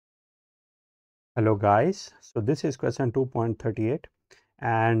Hello guys, so this is question 2.38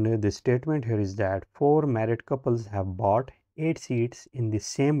 and the statement here is that 4 married couples have bought 8 seats in the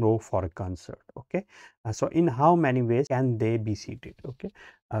same row for a concert. Okay, so in how many ways can they be seated? Okay,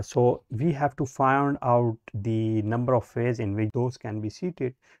 so we have to find out the number of ways in which those can be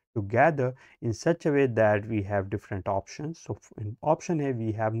seated together in such a way that we have different options. So in option A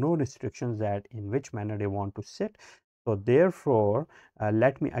we have no restrictions that in which manner they want to sit. So therefore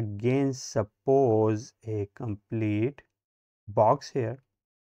let me again suppose a complete box here.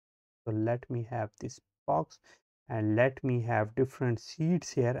 So let me have this box and let me have different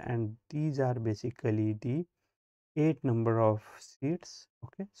seats here, and these are basically the 8 number of seats.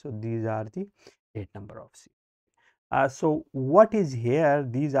 Okay, so these are the 8 number of seats. So what is here?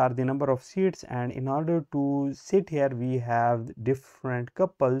 These are the number of seats, and in order to sit here we have different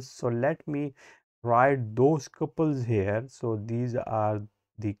couples. So let me write those couples here. So these are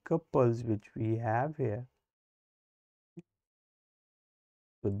the couples which we have here.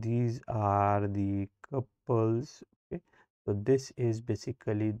 So these are the couples. Okay, so this is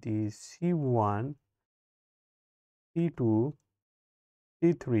basically the C1, C2,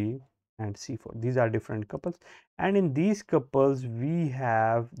 C3 and C4. These are different couples, and in these couples we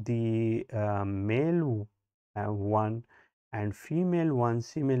have the male one and female one.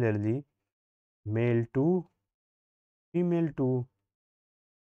 Similarly, male 2, female 2,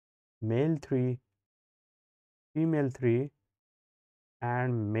 male 3, female 3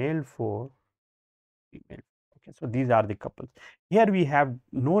 and male 4, female. Okay, so these are the couples. Here we have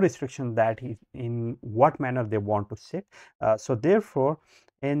no restriction that in what manner they want to sit. So therefore,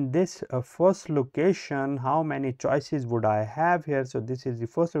 in this first location, how many choices would I have here? So this is the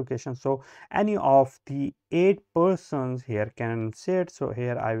first location. So any of the 8 persons here can sit. So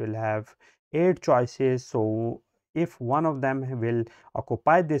here I will have 8 choices. So if one of them will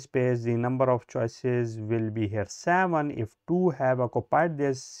occupy this space, the number of choices will be here 7. If 2 have occupied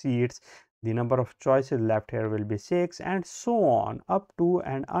their seats, the number of choices left here will be 6, and so on up to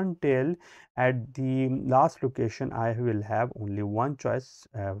and until at the last location I will have only one choice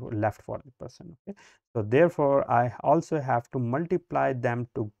left for the person. Okay, so therefore I also have to multiply them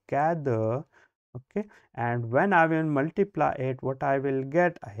together. Okay, and when I will multiply it, what I will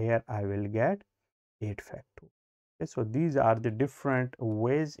get here, I will get 8 factorial. Okay, so these are the different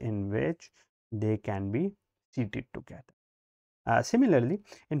ways in which they can be seated together. Similarly,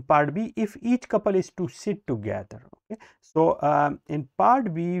 in part B, if each couple is to sit together, okay, so in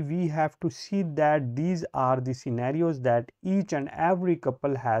part B we have to see that these are the scenarios that each and every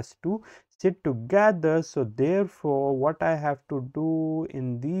couple has to sit together. So therefore what I have to do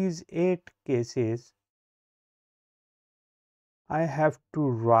in these 8 cases, I have to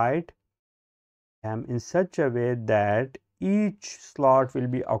write in such a way that each slot will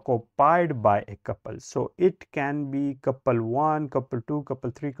be occupied by a couple. So it can be couple 1, couple 2,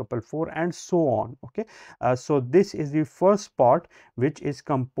 couple 3, couple 4 and so on. Okay, so this is the first spot which is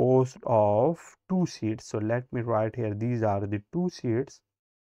composed of 2 seats. So let me write here, these are the 2 seats.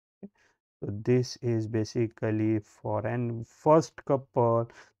 So this is basically for an first couple,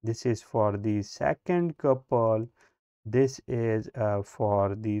 this is for the second couple, this is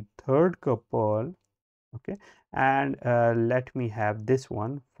for the third couple. Okay, and let me have this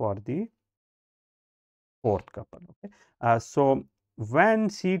one for the fourth couple. Okay, so when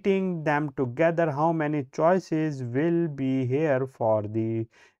seating them together, how many choices will be here for the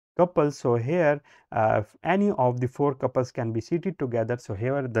couple? So here any of the 4 couples can be seated together, so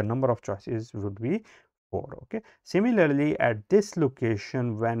here the number of choices would be 4. Okay, similarly at this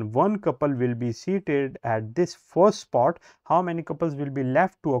location, when one couple will be seated at this first spot, how many couples will be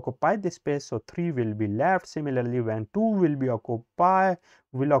left to occupy this space? So 3 will be left. Similarly, when 2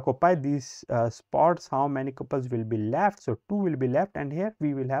 will occupy these spots, how many couples will be left? So 2 will be left, and here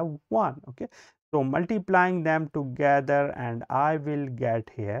we will have 1. Okay, so multiplying them together and I will get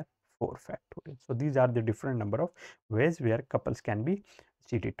here 4 factorial. So these are the different number of ways where couples can be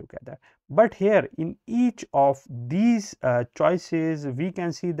seated together. But here in each of these choices we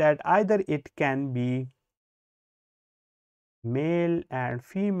can see that either it can be male and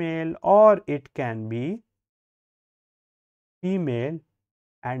female, or it can be female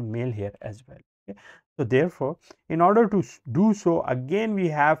and male here as well. Okay, so therefore in order to do so, again we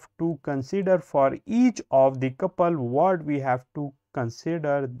have to consider for each of the couple what we have to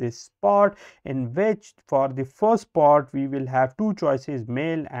consider this spot, in which for the first spot we will have 2 choices,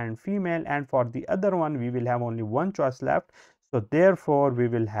 male and female, and for the other one we will have only one choice left. So therefore we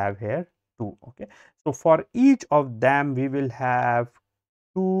will have here 2. Okay, so for each of them we will have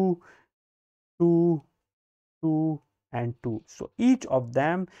 2, 2, 2 and 2. So each of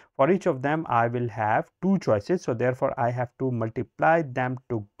them, for each of them I will have two choices, so therefore I have to multiply them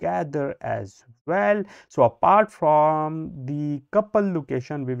together as well. So apart from the couple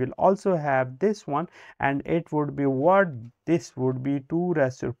location, we will also have this one, and it would be what? This would be 2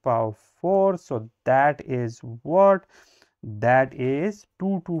 raised to the power 4. So that is what? That is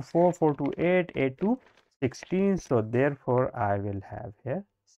 2 to 4, 4 to 8, 8 to 16. So therefore I will have here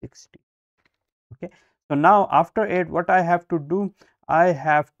 16. Okay, so now after 8, what I have to do? I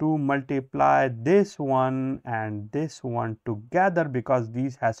have to multiply this one and this one together, because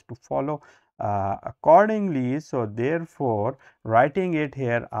these has to follow accordingly. So therefore writing it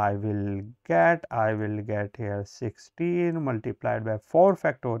here, I will get here 16 multiplied by 4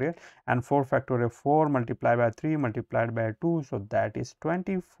 factorial, and 4 factorial 4 multiplied by 3 multiplied by 2, so that is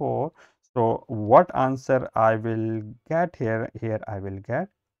 24. So what answer I will get here? Here I will get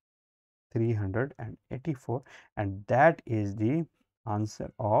 384, and that is the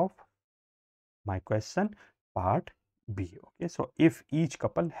answer of my question part B. Okay, so if each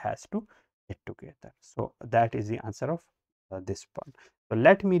couple has to get together, so that is the answer of this one. So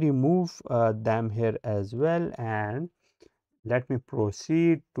let me remove them here as well, and let me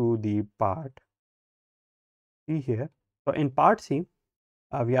proceed to the part C here. So in part C,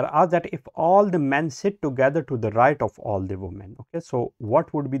 we are asked that if all the men sit together to the right of all the women. Okay, so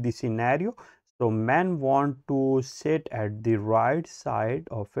what would be the scenario? So men want to sit at the right side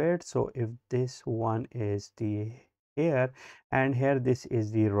of it. So if this one is the here, and here this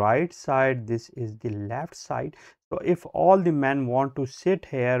is the right side, this is the left side. So if all the men want to sit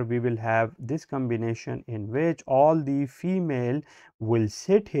here, we will have this combination in which all the female will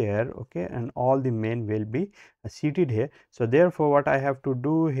sit here, okay, and all the men will be seated here. So therefore what I have to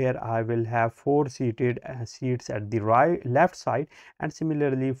do here, I will have 4 seated seats at the left side, and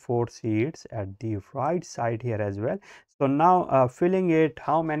similarly 4 seats at the right side here as well. So now filling it,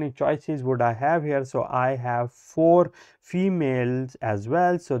 how many choices would I have here? So I have 4 females as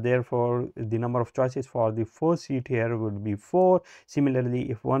well, so therefore the number of choices for the 4 seat here would be 4.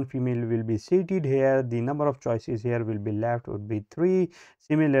 Similarly, if one female will be seated here, the number of choices here will be left would be 3.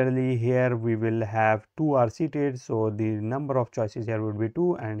 Similarly, here we will have 2 are seated, so the number of choices here would be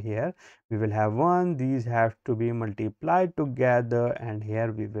 2, and here we will have 1. These have to be multiplied together, and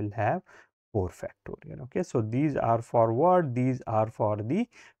here we will have 4 factorial. Okay, so these are for what? These are for the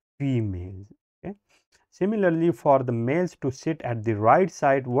females. Okay. Similarly, for the males to sit at the right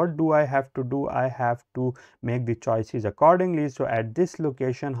side, what do I have to do? I have to make the choices accordingly. So at this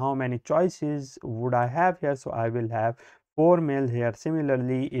location, how many choices would I have here? So I will have 4 male here.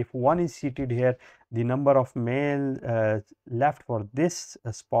 Similarly, if one is seated here, the number of male left for this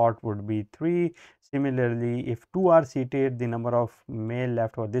spot would be 3. Similarly, if 2 are seated, the number of male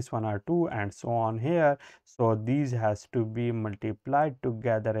left for this one are 2, and so on here. So these has to be multiplied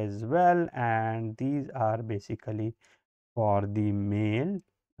together as well, and these are basically for the male.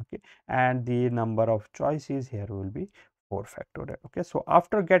 Okay, and the number of choices here will be 4 factorial. Okay, so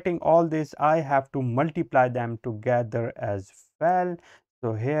after getting all this, I have to multiply them together as well.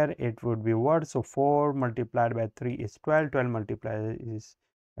 So here it would be what? So 4 multiplied by 3 is 12, 12 multiplied is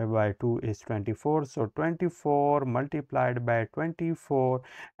by 2 is 24. So 24 multiplied by 24,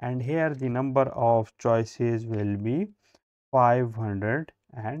 and here the number of choices will be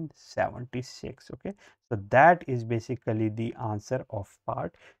 576. Okay, so that is basically the answer of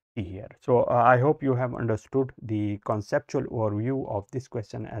part C here. So I hope you have understood the conceptual overview of this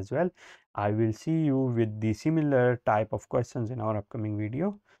question as well. I will see you with the similar type of questions in our upcoming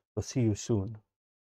video. So see you soon.